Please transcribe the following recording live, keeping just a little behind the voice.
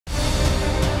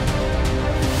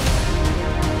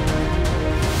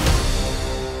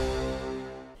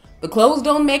The clothes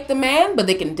don't make the man, but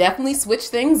they can definitely switch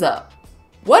things up.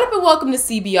 What up and welcome to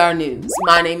CBR News.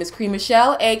 My name is Cree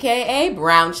Michelle, aka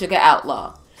Brown Sugar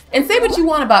Outlaw. And say what you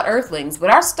want about Earthlings, but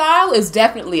our style is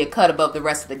definitely a cut above the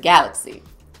rest of the galaxy.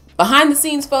 Behind the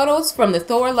scenes photos from the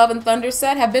Thor Love and Thunder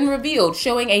set have been revealed,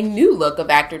 showing a new look of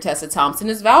actor Tessa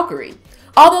Thompson as Valkyrie.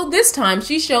 Although this time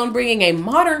she's shown bringing a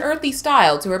modern earthy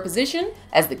style to her position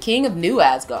as the king of New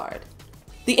Asgard.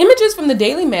 The images from the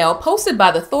Daily Mail posted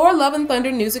by the Thor Love and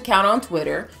Thunder news account on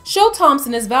Twitter show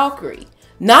Thompson as Valkyrie,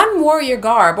 not in warrior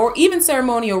garb or even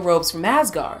ceremonial robes from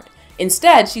Asgard.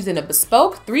 Instead, she's in a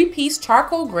bespoke three-piece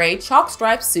charcoal gray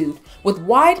chalk-striped suit with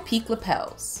wide peak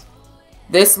lapels.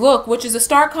 This look, which is a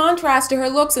stark contrast to her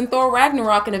looks in Thor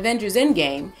Ragnarok and Avengers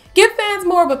Endgame, give fans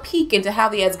more of a peek into how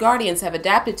the Asgardians have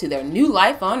adapted to their new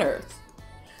life on Earth.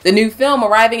 The new film,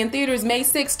 arriving in theaters May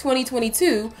 6,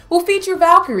 2022, will feature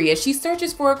Valkyrie as she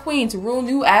searches for a queen to rule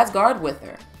New Asgard with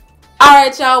her.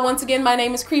 Alright y'all, once again my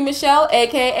name is Cree Michelle,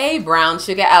 aka Brown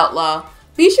Sugar Outlaw.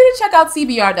 Be sure to check out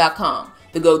CBR.com,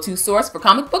 the go-to source for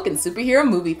comic book and superhero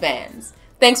movie fans.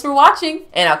 Thanks for watching,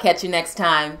 and I'll catch you next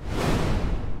time.